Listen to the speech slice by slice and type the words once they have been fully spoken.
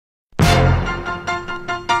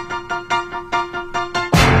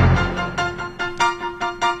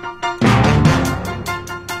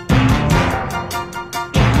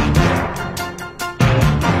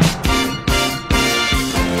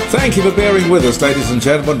Thank you for bearing with us, ladies and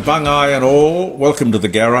gentlemen, Bungai and all. Welcome to the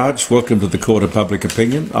garage. Welcome to the Court of Public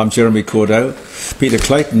Opinion. I'm Jeremy Cordeaux. Peter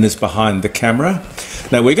Clayton is behind the camera.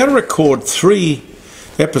 Now, we're going to record 3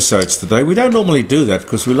 episodes today. We don't normally do that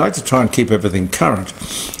because we like to try and keep everything current.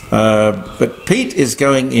 But Pete is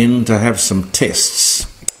going in to have some tests.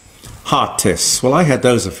 Heart tests. Well, I had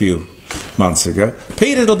those a few months ago.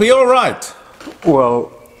 Pete, it'll be all right.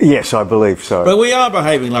 Well, yes, I believe so. But we are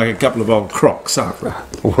behaving like a couple of old crocs, aren't we?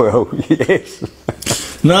 Well, yes.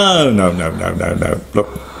 No. Look,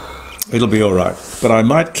 it'll be all right. But I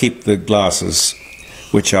might keep the glasses,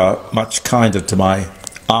 which are much kinder to my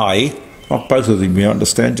eye, not both of them, you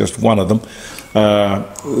understand, just one of them,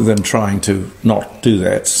 than trying to not do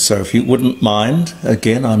that. So if you wouldn't mind,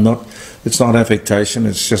 again, it's not affectation,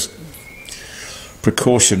 it's just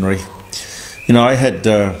precautionary. You know, I had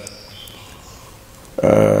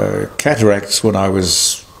cataracts when I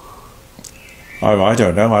was, I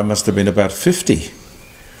don't know, I must have been about 50.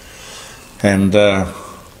 And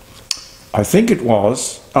I think it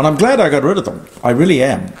was, and I'm glad I got rid of them. I really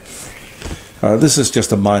am. This is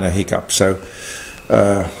just a minor hiccup. So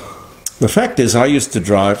the fact is, I used to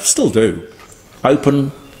drive, still do,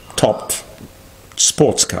 open-topped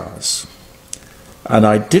sports cars. And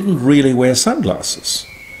I didn't really wear sunglasses,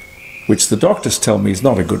 which the doctors tell me is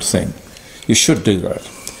not a good thing. You should do that.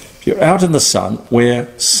 If you're out in the sun, wear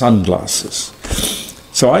sunglasses.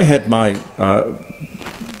 So I had my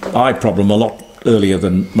eye problem a lot earlier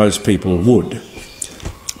than most people would.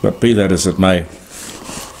 But be that as it may,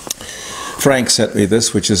 Frank sent me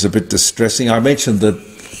this, which is a bit distressing. I mentioned that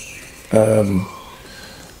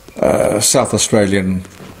South Australian,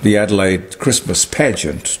 the Adelaide Christmas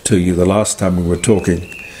pageant to you the last time we were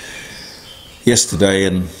talking yesterday,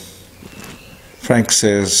 and Frank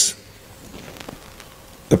says,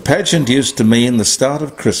 the pageant used to mean the start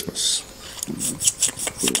of Christmas.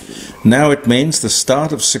 Now it means the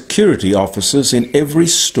start of security officers in every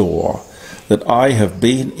store that I have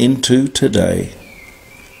been into today.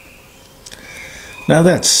 Now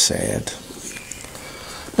that's sad.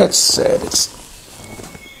 That's sad.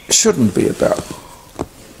 It shouldn't be about...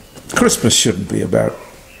 Christmas shouldn't be about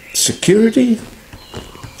security.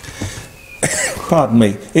 Pardon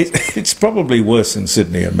me. It's probably worse in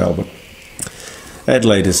Sydney and Melbourne.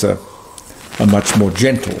 Adelaide is a much more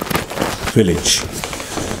gentle village,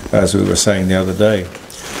 as we were saying the other day.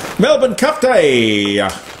 Melbourne Cup Day!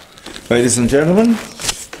 Ladies and gentlemen,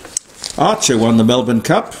 Archer won the Melbourne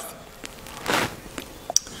Cup.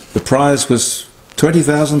 The prize was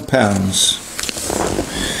 £20,000.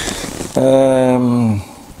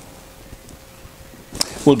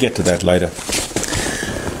 We'll get to that later.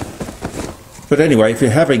 But anyway, if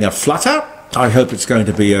you're having a flutter, I hope it's going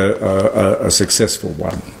to be a successful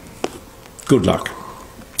one. Good luck.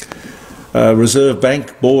 Reserve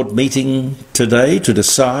Bank board meeting today to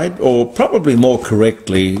decide, or probably more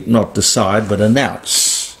correctly, not decide, but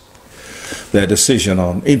announce their decision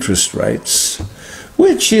on interest rates,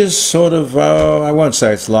 which is sort of, I won't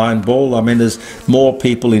say it's line ball. I mean, there's more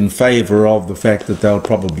people in favour of the fact that they'll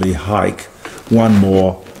probably hike one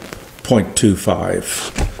more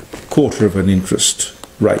 0.25, quarter of an interest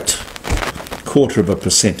rate, quarter of a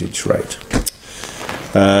percentage rate.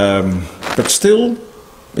 But still,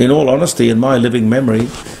 in all honesty, in my living memory,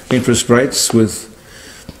 interest rates with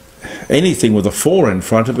anything with a 4 in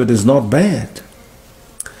front of it is not bad.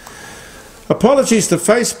 Apologies to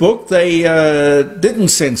Facebook, they didn't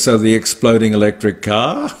censor the exploding electric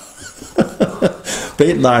car.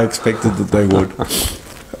 Pete and I expected that they would.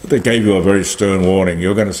 They gave you a very stern warning.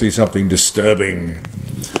 You're going to see something disturbing.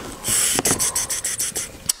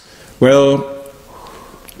 Well,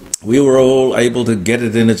 we were all able to get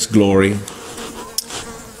it in its glory.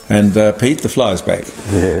 And Pete, the fly's back.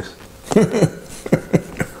 Yes.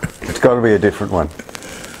 It's got to be a different one.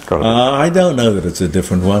 I don't know that it's a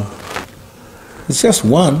different one. It's just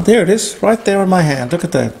one. There it is, right there in my hand. Look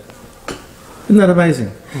at that. Isn't that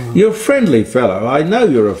amazing? Mm. You're a friendly fellow. I know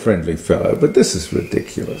you're a friendly fellow, but this is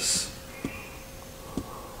ridiculous.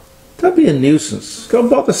 Don't be a nuisance. Go and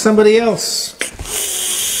bother somebody else.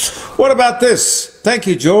 What about this? Thank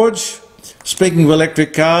you, George. Speaking of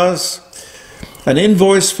electric cars, an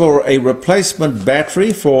invoice for a replacement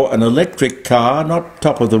battery for an electric car, not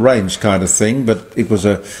top of the range kind of thing, but it was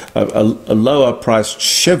a lower priced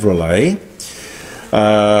Chevrolet,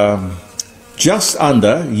 just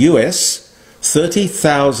under US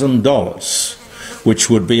 $30,000, which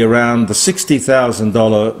would be around the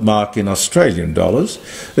 $60,000 mark in Australian dollars.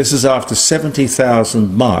 This is after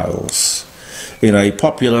 70,000 miles in a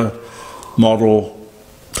popular model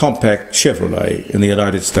compact Chevrolet in the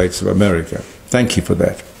United States of America. Thank you for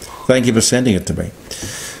that. Thank you for sending it to me.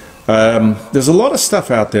 There's a lot of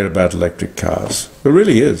stuff out there about electric cars. There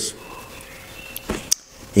really is.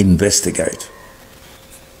 Investigate.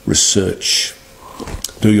 Research.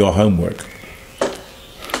 Do your homework.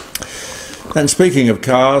 And speaking of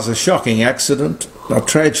cars, a shocking accident, a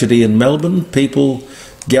tragedy in Melbourne. People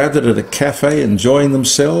gathered at a cafe enjoying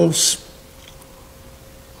themselves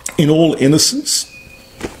in all innocence,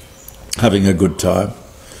 having a good time.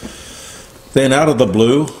 Then out of the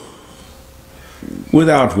blue,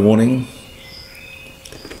 without warning,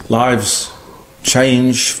 lives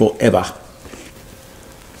change forever.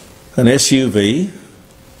 An SUV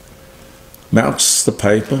mounts the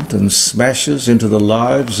pavement and smashes into the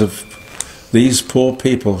lives of these poor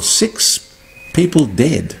people. 6 people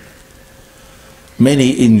dead,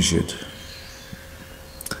 many injured.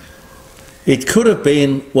 It could have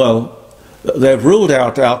been, well, they've ruled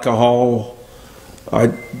out alcohol.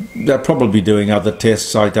 They're probably doing other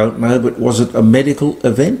tests, I don't know, but was it a medical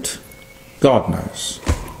event? God knows.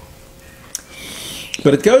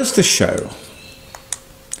 But it goes to show,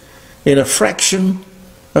 in a fraction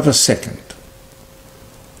of a second,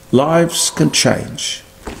 lives can change,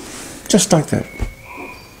 just like that.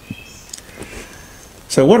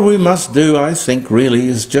 So what we must do, I think, really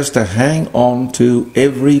is just to hang on to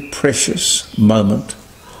every precious moment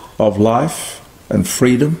of life and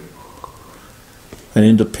freedom and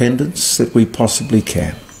independence that we possibly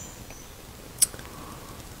can.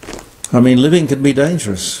 I mean, living can be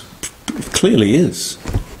dangerous. It clearly is.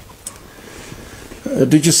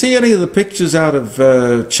 Did you see any of the pictures out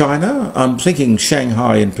of China? I'm thinking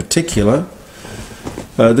Shanghai in particular.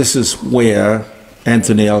 This is where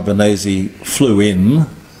Anthony Albanese flew in.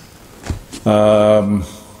 The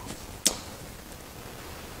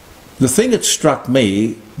thing that struck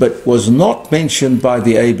me, but was not mentioned by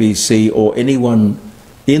the ABC or anyone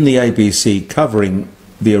in the ABC covering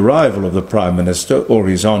the arrival of the Prime Minister or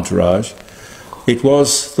his entourage, it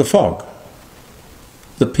was the fog,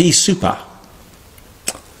 the pea super,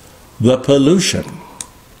 the pollution.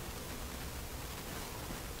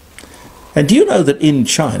 And do you know that in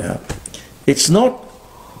China, it's not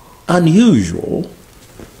unusual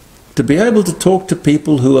to be able to talk to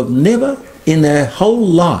people who have never in their whole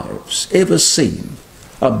lives ever seen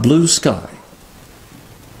a blue sky.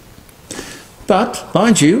 But,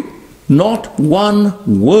 mind you, not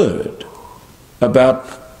one word about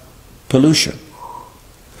pollution.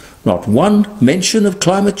 Not one mention of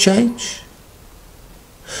climate change.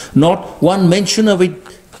 Not one mention of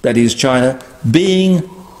it, that is China, being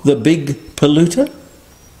the big polluter.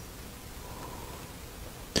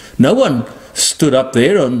 No one stood up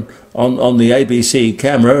there on the ABC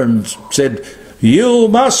camera and said, "You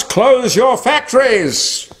must close your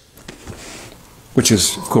factories," which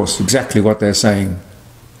is, of course, exactly what they're saying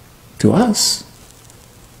to us.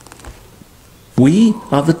 We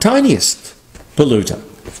are the tiniest polluter.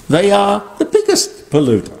 They are the biggest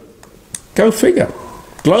polluter. Go figure.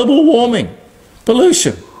 Global warming,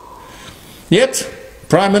 pollution. Yet,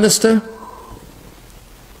 Prime Minister,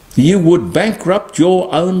 you would bankrupt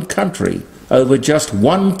your own country over just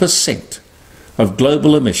 1% of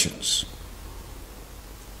global emissions.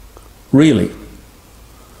 Really.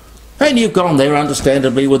 And you've gone there,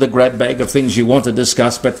 understandably, with a grab bag of things you want to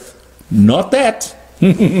discuss, but not that.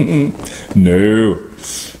 No.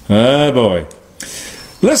 Oh boy.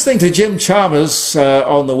 Listening to Jim Chalmers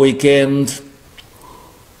on the weekend,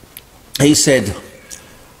 he said,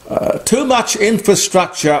 too much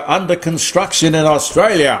infrastructure under construction in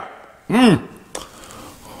Australia.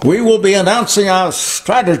 We will be announcing our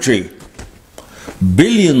strategy.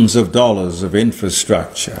 Billions of dollars of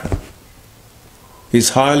infrastructure is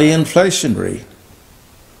highly inflationary,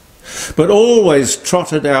 but always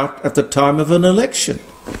trotted out at the time of an election.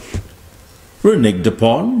 Reneged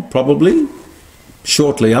upon, probably,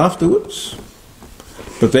 shortly afterwards.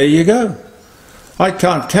 But there you go. I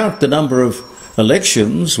can't count the number of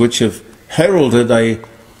elections which have heralded a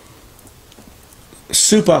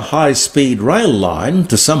super high-speed rail line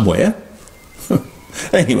to somewhere.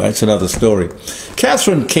 Anyway, it's another story.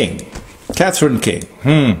 Catherine King.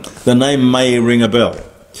 The name may ring a bell.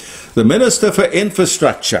 The Minister for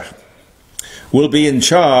Infrastructure will be in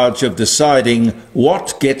charge of deciding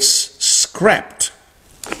what gets scrapped.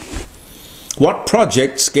 What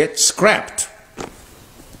projects get scrapped.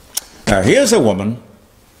 Now, here's a woman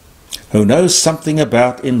who knows something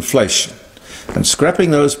about inflation, and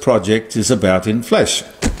scrapping those projects is about inflation.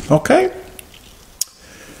 Okay?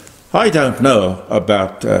 I don't know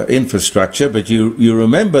about infrastructure, but you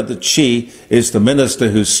remember that she is the minister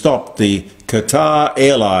who stopped the Qatar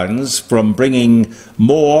Airlines from bringing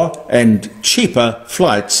more and cheaper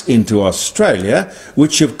flights into Australia,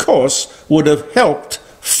 which of course would have helped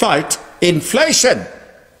fight inflation.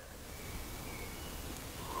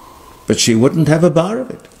 But she wouldn't have a bar of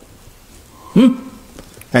it.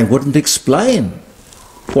 And wouldn't explain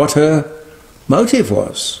what her motive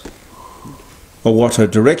was, or what her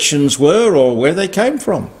directions were, or where they came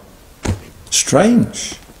from.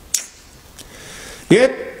 Strange.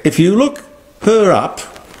 Yet, if you look her up,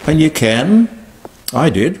 and you can, I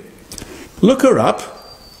did, look her up,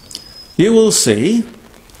 you will see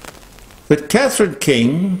that Catherine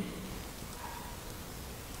King,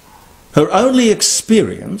 her only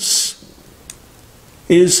experience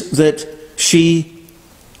is that she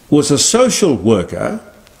was a social worker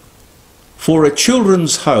for a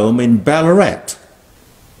children's home in Ballarat.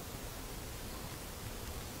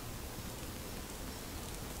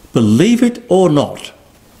 Believe it or not,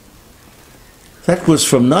 that was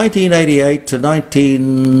from 1988 to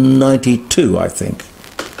 1992, I think.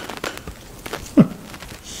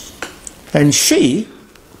 And she,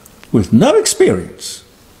 with no experience,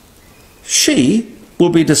 she will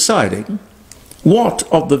be deciding what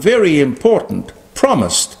of the very important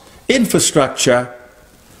promised infrastructure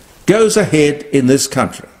goes ahead in this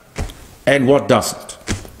country and what doesn't.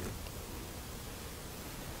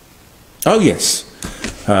 Oh yes,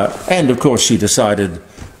 and of course she decided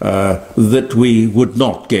that we would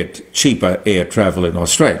not get cheaper air travel in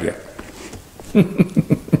Australia.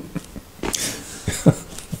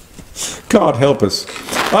 God help us.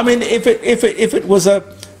 I mean, if it was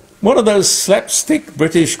one of those slapstick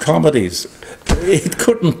British comedies, it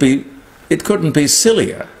couldn't be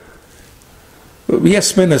sillier.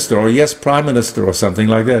 Yes, Minister, or yes, Prime Minister, or something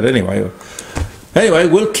like that. Anyway,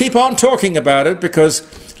 we'll keep on talking about it because,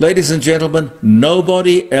 ladies and gentlemen,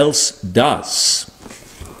 nobody else does.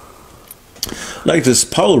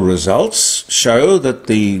 Latest poll results show that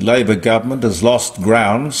the Labor government has lost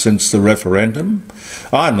ground since the referendum.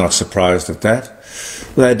 I'm not surprised at that.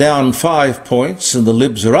 They're down 5 points and the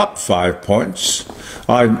Libs are up 5 points.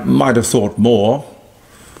 I might have thought more.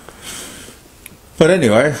 But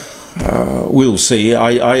anyway, we'll see.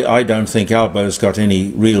 I don't think Albo's got any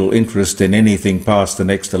real interest in anything past the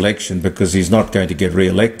next election because he's not going to get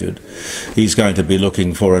re-elected. He's going to be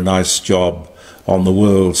looking for a nice job on the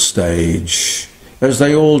world stage, as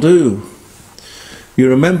they all do. You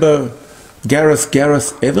remember Gareth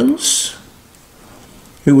Evans,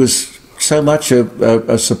 who was so much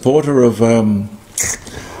a supporter of, now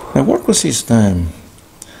what was his name?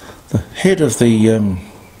 The head of the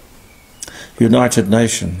United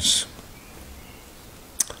Nations.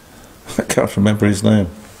 I can't remember his name.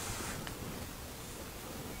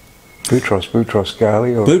 Boutros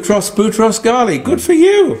Ghali. Or... Boutros Ghali. Good for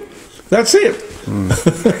you. That's it.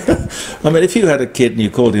 I mean, if you had a kid and you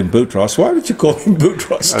called him Boutros, why would you call him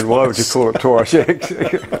Boutros? And why would you call it Taurus?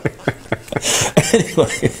 Anyway,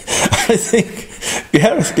 I think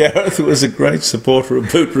Gareth was a great supporter of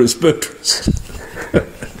Boutros.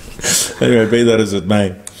 Anyway, be that as it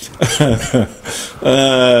may.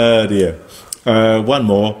 Dear. One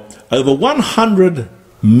more. Over $100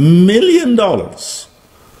 million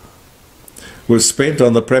was spent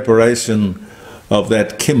on the preparation of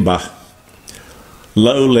that Kimba,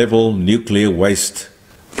 low-level nuclear waste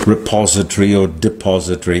repository or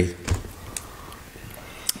depository.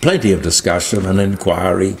 Plenty of discussion and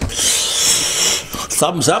inquiry.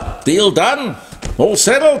 Thumbs up, deal done, all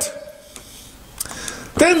settled.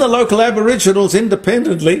 Then the local Aboriginals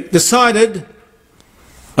independently decided,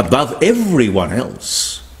 above everyone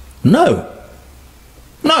else, no.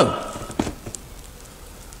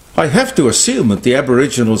 I have to assume that the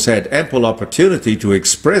Aboriginals had ample opportunity to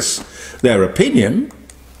express their opinion.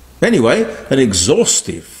 Anyway, an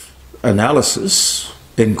exhaustive analysis,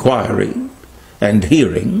 inquiry and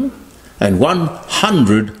hearing, and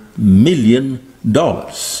 $100 million.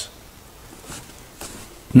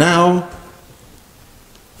 Now,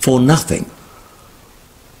 for nothing.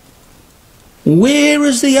 Where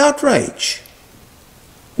is the outrage?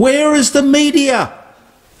 Where is the media?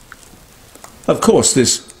 Of course,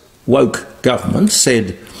 this woke government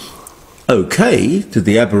said okay to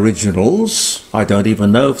the Aboriginals. I don't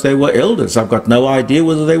even know if they were elders. I've got no idea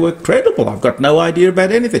whether they were credible. I've got no idea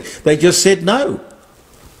about anything. They just said no.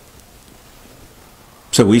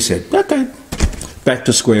 So we said, okay, back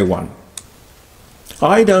to square one.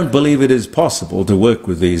 I don't believe it is possible to work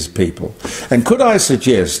with these people. And could I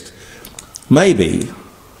suggest maybe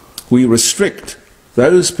we restrict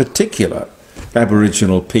those particular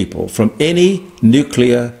Aboriginal people from any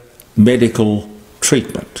nuclear medical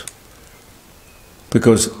treatment?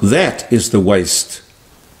 Because that is the waste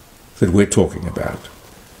that we're talking about.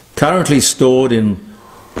 Currently stored in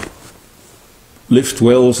lift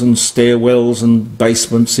wells and stairwells and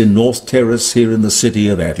basements in North Terrace here in the city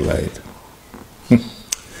of Adelaide.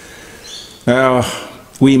 Now,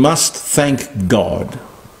 we must thank God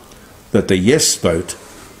that the yes vote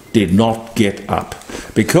did not get up,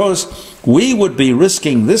 because we would be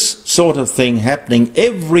risking this sort of thing happening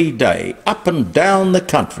every day, up and down the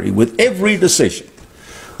country, with every decision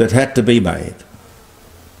that had to be made.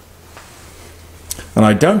 And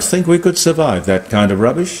I don't think we could survive that kind of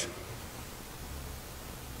rubbish.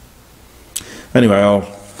 Anyway, I'll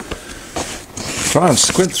try and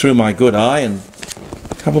squint through my good eye and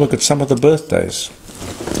have a look at some of the birthdays,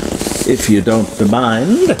 if you don't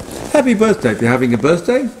mind. Happy birthday if you're having a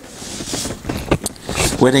birthday.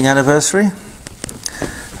 Wedding anniversary.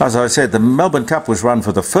 As I said, the Melbourne Cup was run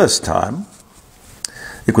for the first time.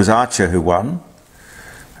 It was Archer who won,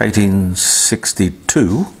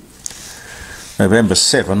 1862, November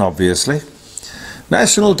 7, obviously.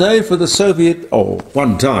 National Day for the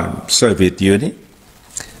one-time Soviet Union.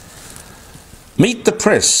 Meet the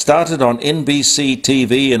Press started on NBC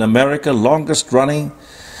TV in America, longest running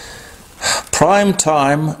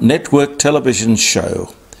prime-time network television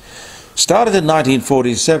show. Started in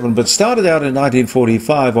 1947, but started out in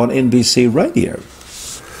 1945 on NBC Radio.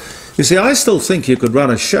 You see, I still think you could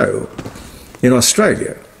run a show in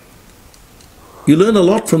Australia. You learn a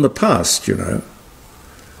lot from the past, you know.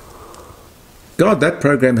 God, that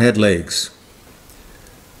program had legs.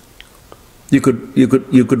 You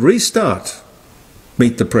could restart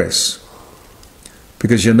Meet the Press,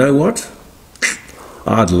 because you know what?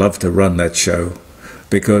 I'd love to run that show,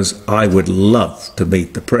 because I would love to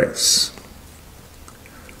meet the press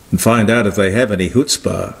and find out if they have any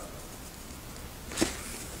chutzpah.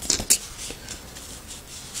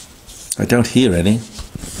 I don't hear any.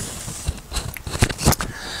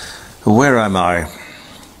 Where am I?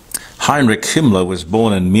 Heinrich Himmler was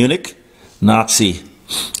born in Munich, Nazi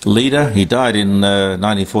leader. He died in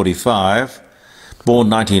 1945, born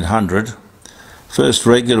 1900. First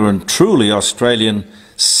regular and truly Australian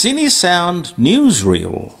Cinesound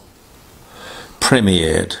newsreel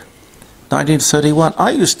premiered 1931.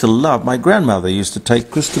 I used to love, my grandmother used to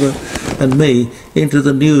take Christopher and me into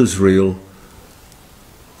the newsreel.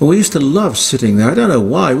 We used to love sitting there. I don't know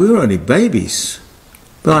why, we were only babies,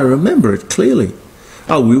 but I remember it clearly.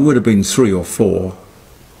 Oh, we would have been 3 or 4.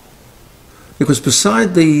 It was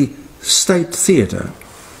beside the State Theatre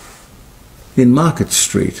in Market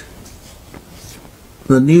Street.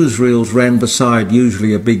 The newsreels ran beside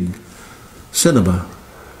usually a big cinema.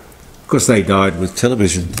 Of course, they died with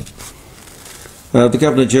television. The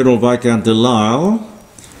Governor-General Viscount Delisle,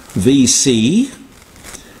 VC,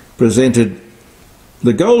 presented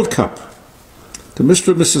the Gold Cup to Mr.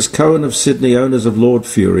 and Mrs. Cohen of Sydney, owners of Lord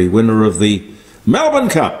Fury, winner of the Melbourne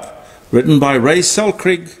Cup, written by Ray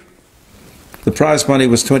Selkrig. The prize money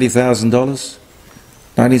was $20,000.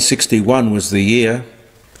 1961 was the year.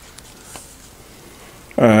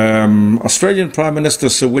 Australian Prime Minister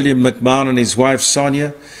Sir William McMahon and his wife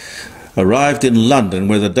Sonia arrived in London,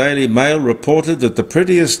 where the Daily Mail reported that the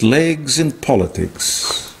prettiest legs in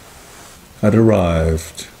politics had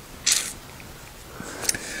arrived.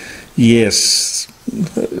 Yes,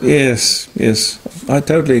 I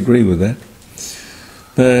totally agree with that.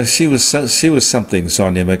 She was something,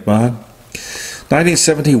 Sonia McMahon.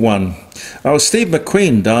 1971. Oh, Steve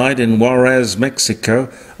McQueen died in Juarez, Mexico.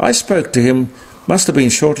 I spoke to him, must have been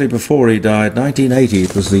shortly before he died, 1980,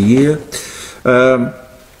 it was the year.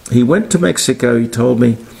 He went to Mexico, he told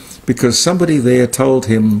me, because somebody there told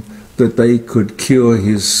him that they could cure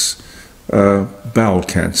his bowel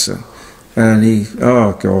cancer. And he,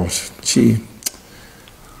 oh God, gee.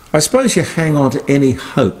 I suppose you hang on to any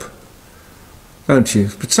hope, don't you?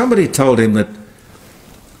 But somebody told him that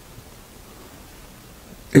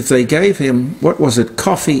if they gave him, what was it,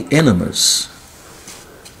 coffee enemas,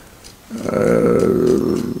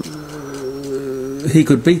 he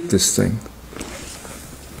could beat this thing.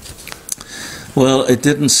 Well, it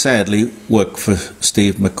didn't sadly work for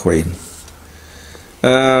Steve McQueen.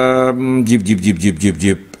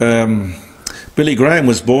 Billy Graham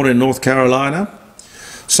was born in North Carolina,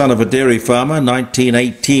 son of a dairy farmer.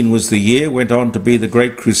 1918 was the year, went on to be the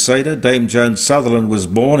great crusader. Dame Joan Sutherland was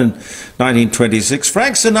born in 1926.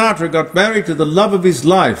 Frank Sinatra got married to the love of his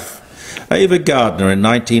life, Ava Gardner, in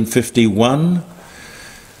 1951.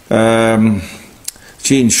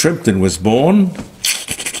 Jean Shrimpton was born.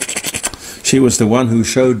 She was the one who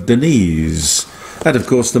showed Denise. And of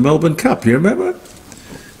course the Melbourne Cup, you remember?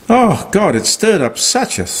 Oh God, it stirred up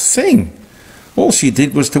such a thing. All she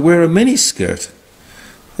did was to wear a miniskirt.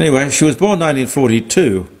 Anyway, she was born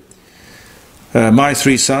 1942. My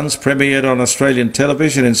Three Sons premiered on Australian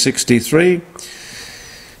television in 1963.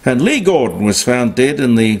 And Lee Gordon was found dead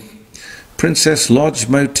in the Princess Lodge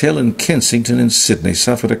Motel in Kensington in Sydney,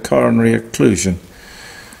 suffered a coronary occlusion.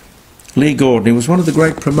 Lee Gordon, he was one of the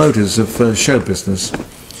great promoters of show business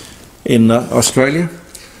in Australia.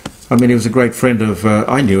 I mean, he was a great friend of,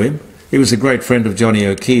 I knew him, he was a great friend of Johnny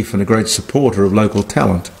O'Keefe and a great supporter of local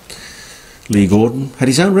talent. Lee Gordon had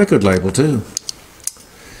his own record label too.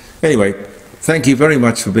 Anyway, thank you very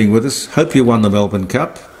much for being with us. Hope you won the Melbourne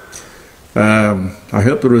Cup. I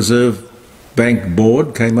hope the Reserve Bank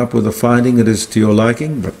Board came up with a finding that is to your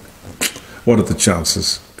liking, but what are the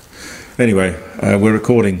chances? Anyway, we're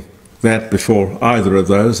recording that before either of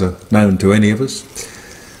those are known to any of us.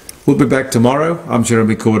 We'll be back tomorrow. I'm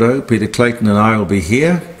Jeremy Cordeaux. Peter Clayton and I will be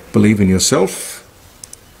here. Believe in yourself.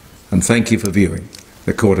 And thank you for viewing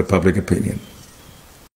The Court of Public Opinion.